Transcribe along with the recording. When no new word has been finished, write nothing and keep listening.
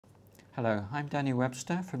Hello, I'm Danny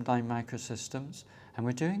Webster from Lime Microsystems, and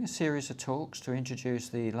we're doing a series of talks to introduce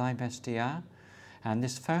the Lime SDR, and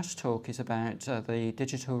this first talk is about the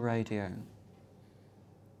digital radio.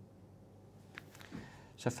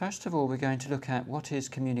 So first of all, we're going to look at what is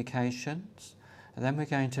communications, and then we're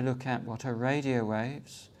going to look at what are radio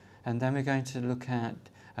waves, and then we're going to look at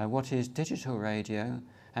what is digital radio,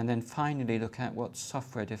 and then finally look at what's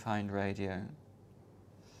software-defined radio.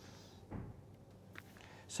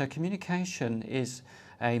 So communication is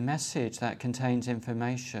a message that contains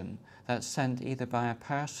information that's sent either by a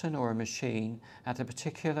person or a machine at a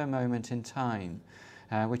particular moment in time,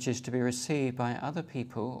 which is to be received by other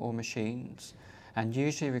people or machines, and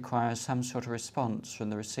usually requires some sort of response from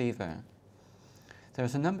the receiver.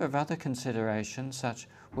 There's a number of other considerations, such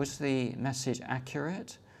was the message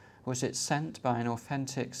accurate? Was it sent by an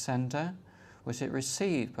authentic sender? Was it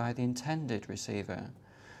received by the intended receiver?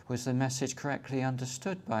 Was the message correctly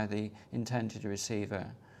understood by the intended receiver?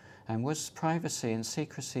 And was privacy and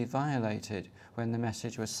secrecy violated when the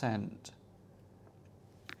message was sent?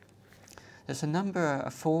 There's a number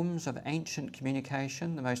of forms of ancient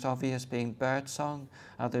communication, the most obvious being birdsong,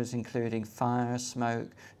 others including fire, smoke,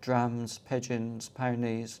 drums, pigeons,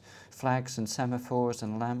 ponies, flags and semaphores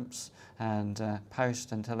and lamps, and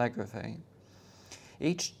post and telegraphy.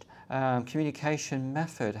 Each communication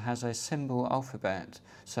method has a symbol alphabet.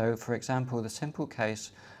 So, for example, the simple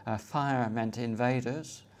case, fire meant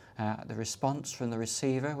invaders. The response from the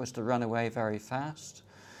receiver was to run away very fast.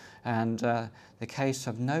 And the case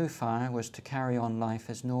of no fire was to carry on life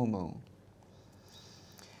as normal.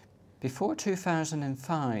 Before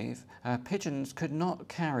 2005, pigeons could not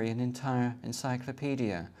carry an entire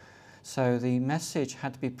encyclopedia. So the message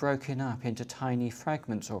had to be broken up into tiny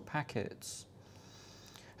fragments or packets.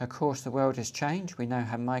 Of course, the world has changed. We now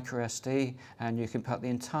have micro SD, and you can put the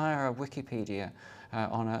entire Wikipedia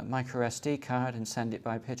on a micro SD card and send it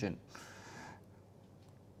by pigeon.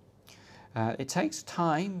 It takes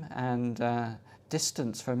time and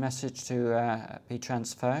distance for a message to be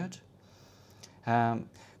transferred.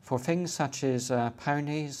 For things such as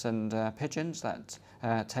ponies and pigeons, that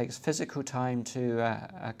takes physical time to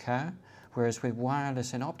occur, whereas with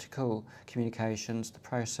wireless and optical communications, the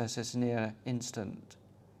process is near instant.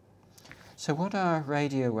 So what are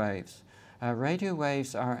radio waves? Radio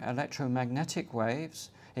waves are electromagnetic waves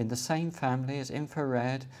in the same family as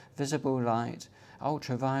infrared, visible light,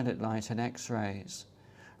 ultraviolet light and X-rays.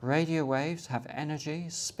 Radio waves have energy,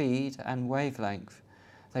 speed and wavelength.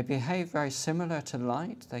 They behave very similar to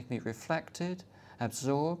light. They can be reflected,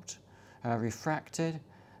 absorbed, refracted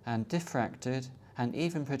and diffracted, and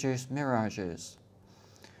even produce mirages.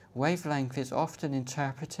 Wavelength is often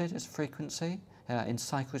interpreted as frequency in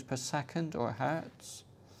cycles per second or hertz.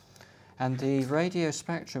 And the radio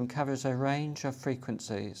spectrum covers a range of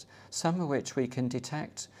frequencies, some of which we can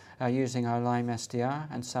detect using our Lime SDR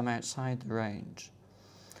and some outside the range.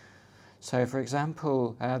 So for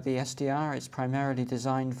example, the SDR is primarily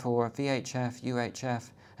designed for VHF, UHF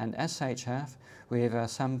and SHF with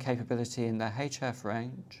some capability in the HF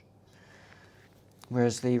range,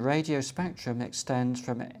 whereas the radio spectrum extends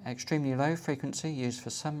from extremely low frequency used for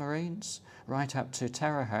submarines right up to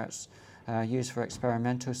terahertz used for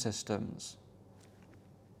experimental systems.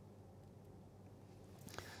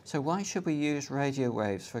 So why should we use radio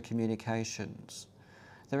waves for communications?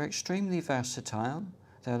 They're extremely versatile,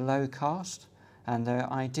 they're low cost, and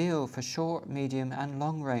they're ideal for short, medium and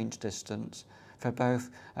long range distance for both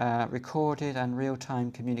recorded and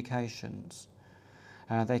real-time communications.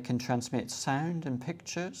 They can transmit sound and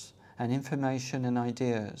pictures and information and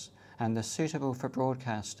ideas, and they're suitable for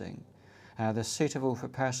broadcasting. They're suitable for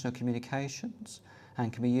personal communications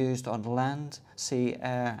and can be used on land, sea,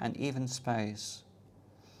 air and even space.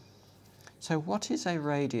 So what is a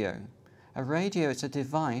radio? A radio is a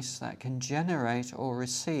device that can generate or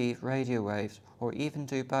receive radio waves, or even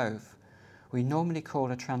do both. We normally call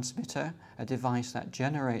a transmitter a device that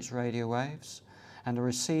generates radio waves, and a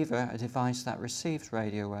receiver a device that receives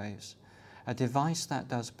radio waves. A device that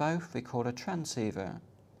does both we call a transceiver.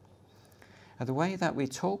 The way that we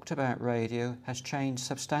talked about radio has changed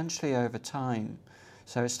substantially over time.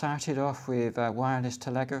 So it started off with wireless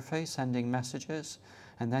telegraphy, sending messages,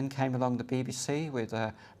 and then came along the BBC with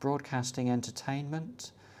broadcasting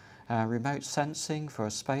entertainment, remote sensing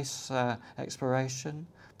for space exploration,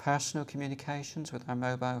 personal communications with our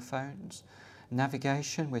mobile phones,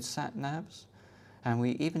 navigation with sat-navs, and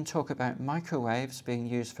we even talk about microwaves being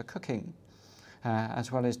used for cooking,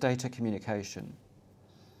 as well as data communication.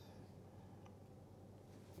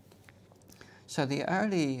 So the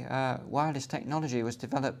early wireless technology was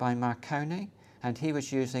developed by Marconi, and he was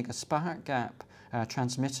using a spark gap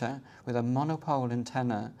transmitter with a monopole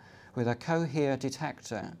antenna with a cohere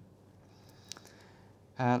detector.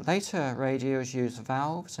 Later radios used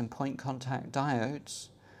valves and point contact diodes,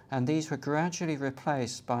 and these were gradually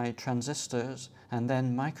replaced by transistors and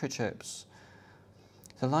then microchips.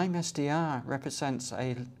 The Lime SDR represents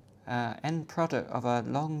an end product of a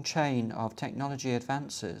long chain of technology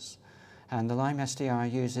advances, and the Lime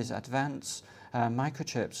SDR uses advanced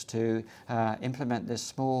microchips to implement this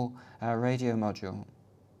small radio module.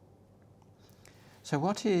 So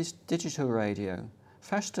what is digital radio?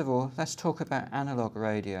 First of all, let's talk about analog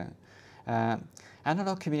radio.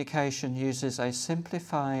 Analog communication uses a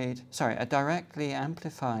directly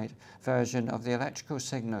amplified version of the electrical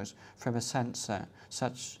signals from a sensor,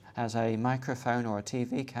 such as a microphone or a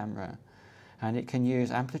TV camera. And it can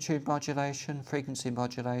use amplitude modulation, frequency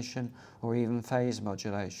modulation, or even phase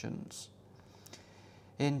modulations.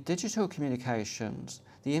 In digital communications,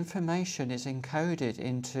 the information is encoded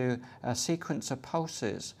into a sequence of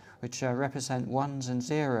pulses which represent ones and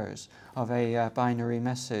zeros of a binary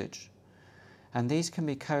message. And these can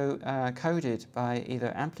be coded by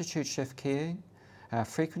either amplitude shift keying,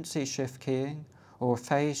 frequency shift keying, or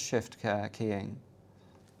phase shift keying.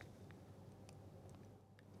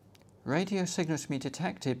 Radio signals can be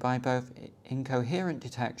detected by both incoherent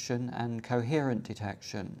detection and coherent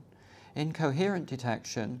detection. Incoherent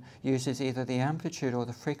detection uses either the amplitude or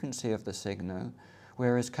the frequency of the signal,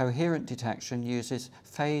 whereas coherent detection uses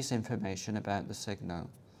phase information about the signal.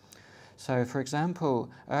 So, for example,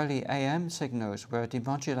 early AM signals were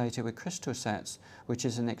demodulated with crystal sets, which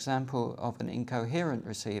is an example of an incoherent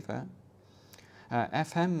receiver.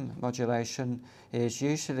 FM modulation is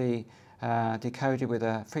usually decoded with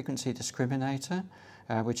a frequency discriminator,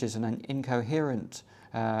 which is an incoherent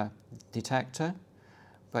detector,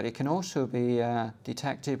 but it can also be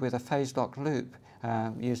detected with a phase lock loop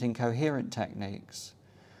using coherent techniques.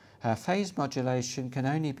 Phase modulation can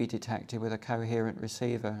only be detected with a coherent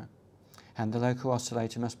receiver, and the local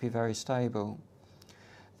oscillator must be very stable.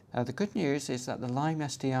 The good news is that the Lime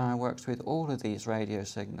SDR works with all of these radio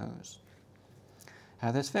signals.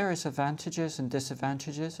 There's various advantages and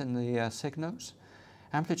disadvantages in the signals.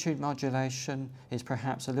 Amplitude modulation is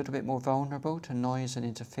perhaps a little bit more vulnerable to noise and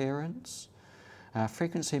interference.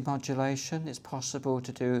 Frequency modulation is possible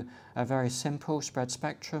to do a very simple spread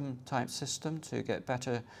spectrum type system to get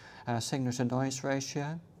better signal to noise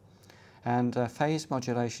ratio. And phase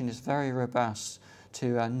modulation is very robust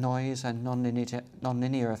to noise and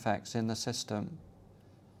nonlinear effects in the system.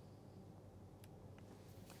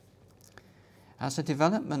 As a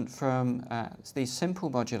development from these simple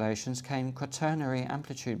modulations came quaternary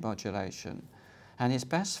amplitude modulation, and it's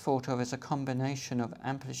best thought of as a combination of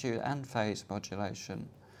amplitude and phase modulation.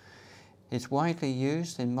 It's widely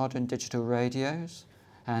used in modern digital radios,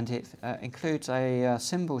 and it includes a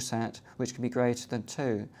symbol set which can be greater than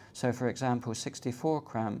 2. So, for example, 64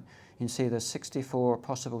 cram, you can see there's 64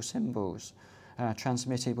 possible symbols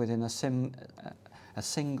transmitted within a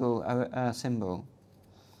single symbol.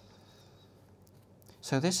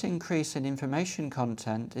 So this increase in information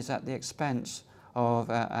content is at the expense of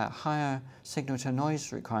a higher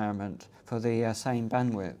signal-to-noise requirement for the same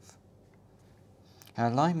bandwidth.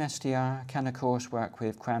 Lime SDR can, of course, work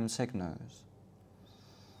with cram signals.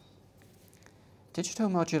 Digital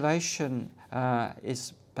modulation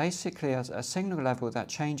is basically a signal level that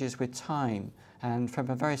changes with time, and from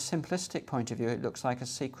a very simplistic point of view, it looks like a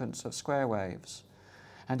sequence of square waves.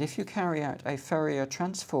 And if you carry out a Fourier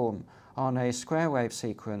transform on a square wave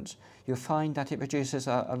sequence, you'll find that it produces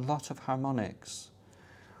a lot of harmonics.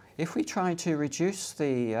 If we try to reduce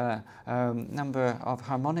the number of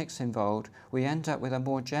harmonics involved, we end up with a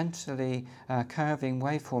more gently curving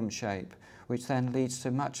waveform shape, which then leads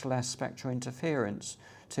to much less spectral interference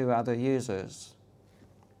to other users.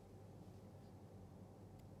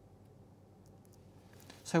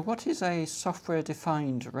 So what is a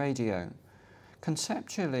software-defined radio?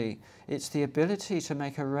 Conceptually, it's the ability to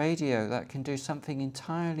make a radio that can do something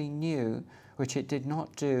entirely new which it did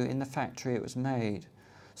not do in the factory it was made.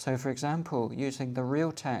 So, for example, using the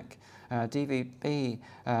Realtek DVB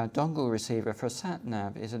dongle receiver for a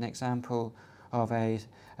sat-nav is an example of a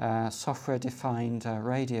software-defined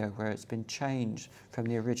radio where it's been changed from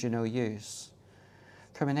the original use.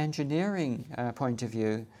 From an engineering point of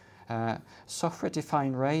view,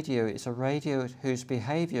 software-defined radio is a radio whose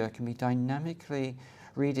behavior can be dynamically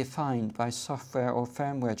redefined by software or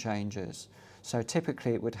firmware changes. So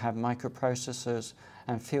typically it would have microprocessors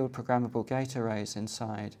and field programmable gate arrays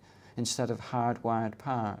inside instead of hardwired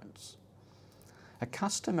parts. A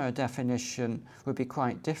customer definition would be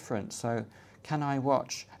quite different. So Can I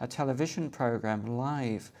watch a television program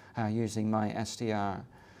live using my SDR?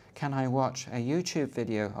 Can I watch a YouTube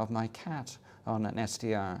video of my cat on an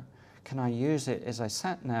SDR? Can I use it as a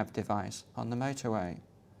sat-nav device on the motorway?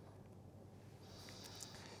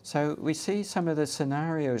 So we see some of the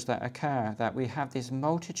scenarios that occur, that we have this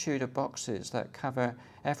multitude of boxes that cover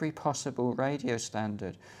every possible radio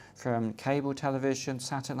standard, from cable television,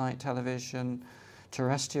 satellite television,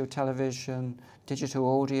 terrestrial television,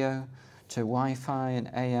 digital audio, to Wi-Fi and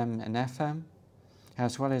AM and FM,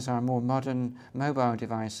 as well as our more modern mobile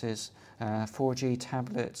devices, 4G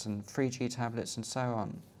tablets and 3G tablets and so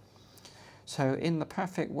on. So in the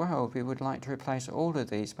perfect world, we would like to replace all of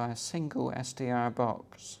these by a single SDR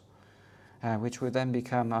box, which would then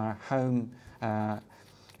become our home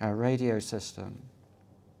radio system.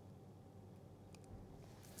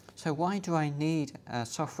 So why do I need a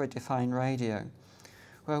software-defined radio?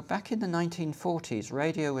 Well, back in the 1940s,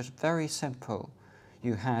 radio was very simple.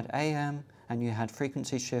 You had AM and you had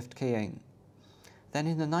frequency shift keying. Then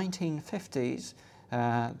in the 1950s,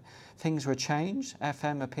 things were changed,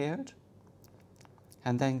 FM appeared,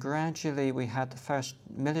 and then gradually we had the first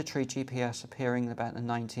military GPS appearing about the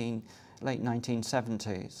late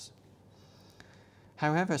 1970s.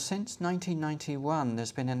 However, since 1991,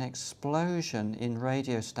 there's been an explosion in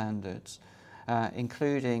radio standards,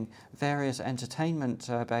 including various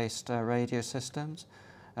entertainment-based radio systems,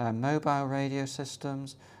 mobile radio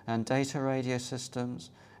systems, and data radio systems,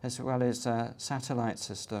 as well as satellite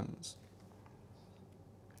systems.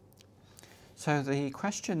 So the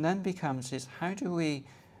question then becomes is, how do we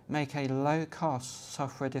make a low-cost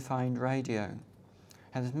software-defined radio?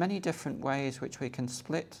 And there's many different ways which we can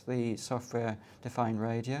split the software-defined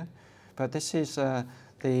radio, but this is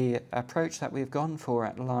the approach that we've gone for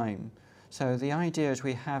at Lime. So the idea is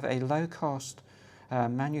we have a low-cost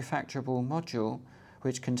manufacturable module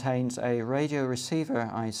which contains a radio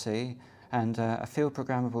receiver IC and a field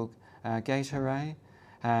programmable gate array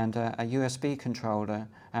and a USB controller,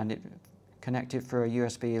 and it connected through a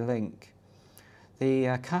USB link.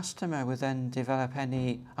 The customer will then develop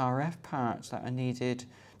any RF parts that are needed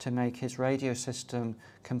to make his radio system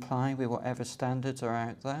comply with whatever standards are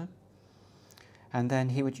out there. And then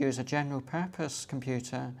he would use a general purpose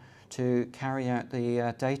computer to carry out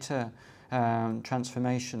the data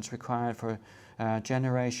transformations required for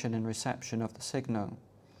generation and reception of the signal.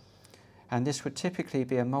 And this would typically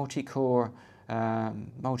be a multi-core,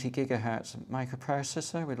 multi-gigahertz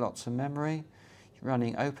microprocessor with lots of memory,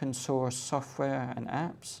 running open source software and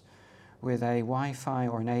apps with a Wi-Fi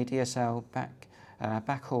or an ADSL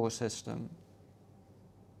backhaul system.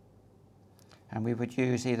 And we would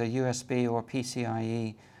use either USB or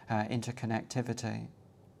PCIe interconnectivity.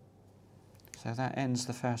 So that ends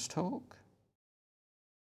the first talk.